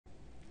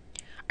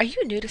Are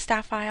you new to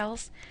staff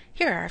files?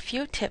 Here are a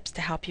few tips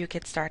to help you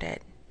get started.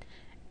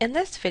 In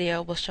this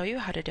video, we'll show you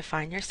how to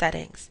define your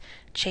settings,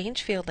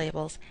 change field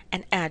labels,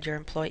 and add your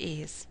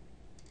employees.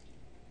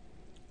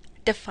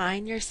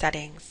 Define your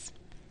settings.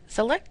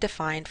 Select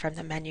Define from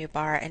the menu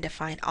bar and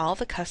define all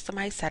the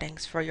customized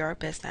settings for your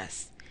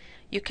business.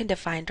 You can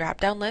define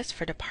drop-down lists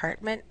for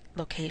department,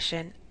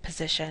 location,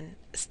 position,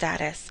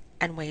 status,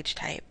 and wage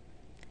type.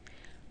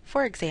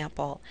 For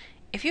example,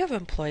 if you have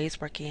employees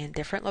working in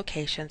different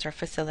locations or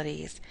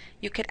facilities,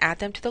 you can add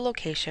them to the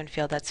location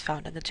field that's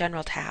found in the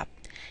General tab.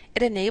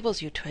 It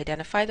enables you to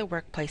identify the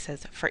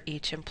workplaces for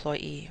each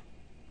employee.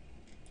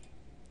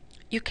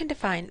 You can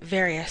define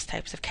various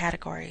types of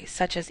categories,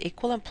 such as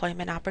equal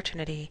employment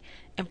opportunity,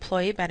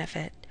 employee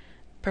benefit,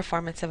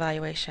 performance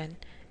evaluation,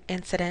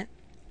 incident,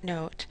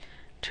 note,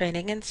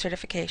 training and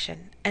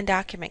certification, and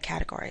document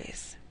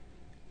categories.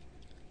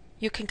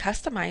 You can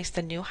customize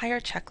the new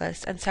hire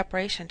checklist and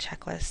separation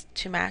checklist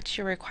to match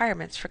your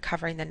requirements for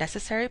covering the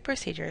necessary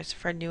procedures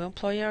for new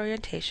employee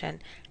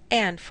orientation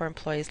and for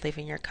employees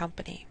leaving your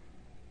company.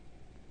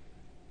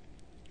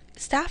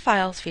 Staff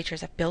Files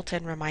features a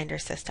built-in reminder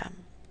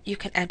system. You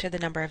can enter the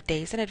number of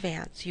days in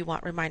advance you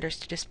want reminders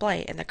to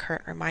display in the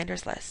current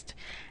reminders list,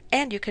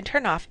 and you can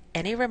turn off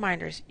any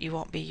reminders you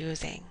won't be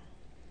using.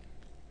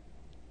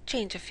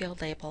 Change a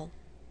field label.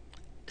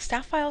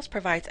 Staff Files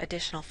provides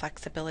additional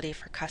flexibility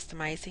for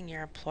customizing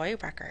your employee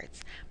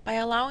records by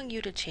allowing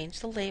you to change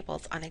the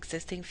labels on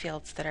existing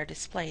fields that are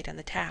displayed in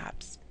the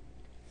tabs.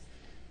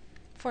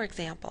 For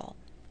example,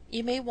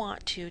 you may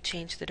want to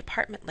change the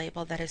department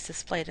label that is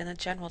displayed in the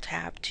General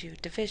tab to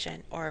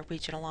Division or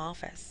Regional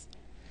Office.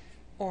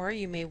 Or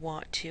you may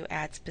want to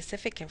add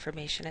specific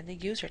information in the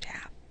User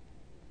tab.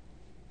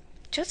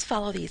 Just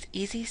follow these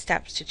easy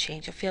steps to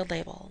change a field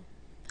label.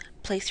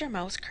 Place your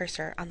mouse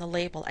cursor on the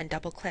label and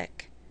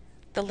double-click.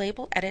 The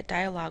Label Edit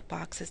dialog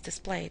box is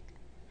displayed.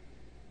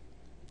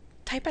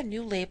 Type a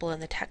new label in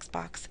the text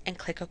box and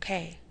click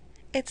OK.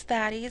 It's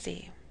that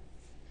easy.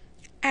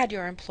 Add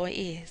your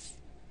employees.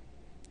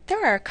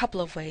 There are a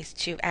couple of ways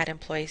to add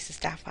employees to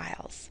staff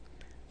files.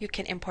 You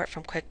can import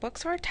from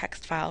QuickBooks or a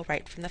text file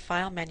right from the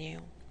File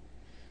menu.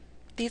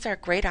 These are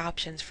great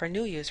options for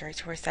new users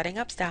who are setting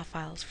up staff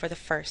files for the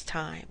first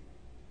time.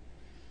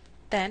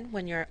 Then,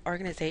 when your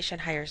organization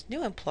hires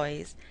new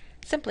employees,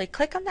 simply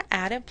click on the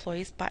Add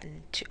Employees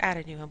button to add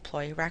a new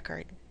employee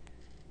record.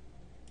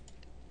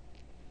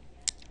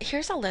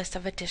 Here's a list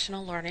of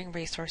additional learning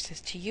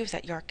resources to use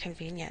at your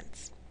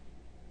convenience.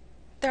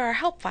 There are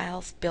help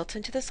files built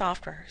into the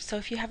software, so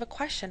if you have a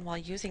question while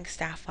using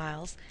staff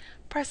files,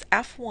 press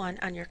F1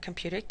 on your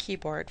computer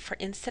keyboard for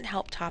instant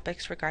help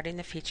topics regarding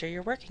the feature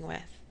you're working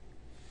with.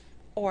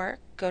 Or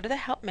go to the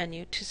Help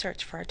menu to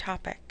search for a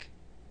topic.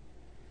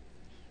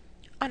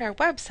 On our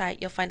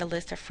website, you'll find a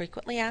list of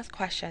frequently asked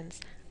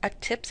questions, a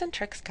tips and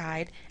tricks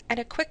guide, and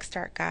a quick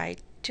start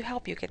guide to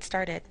help you get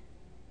started.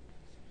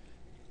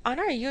 On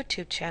our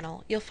YouTube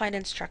channel, you'll find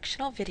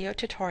instructional video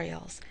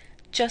tutorials,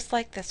 just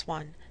like this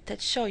one,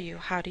 that show you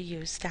how to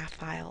use staff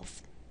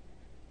files.